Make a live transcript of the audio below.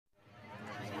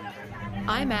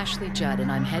I'm Ashley Judd, and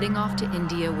I'm heading off to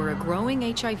India, where a growing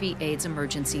HIV/AIDS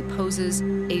emergency poses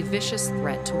a vicious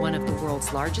threat to one of the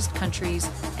world's largest countries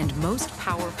and most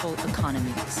powerful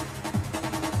economies.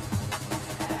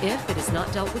 If it is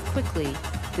not dealt with quickly,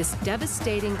 this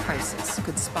devastating crisis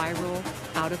could spiral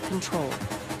out of control.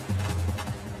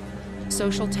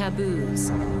 Social taboos,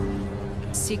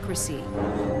 secrecy,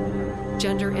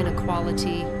 gender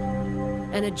inequality,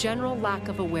 and a general lack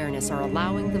of awareness are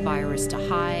allowing the virus to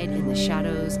hide in the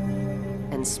shadows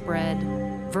and spread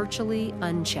virtually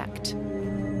unchecked.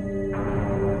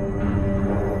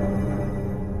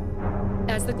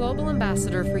 As the Global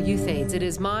Ambassador for Youth AIDS, it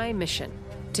is my mission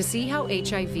to see how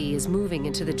HIV is moving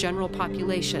into the general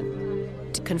population,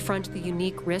 to confront the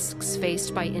unique risks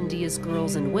faced by India's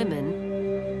girls and women,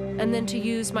 and then to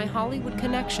use my Hollywood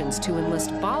connections to enlist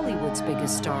Bollywood's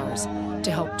biggest stars to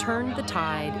help turn the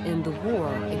tide in the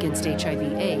war against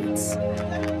HIV/AIDS.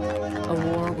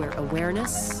 A war where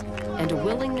awareness and a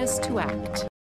willingness to act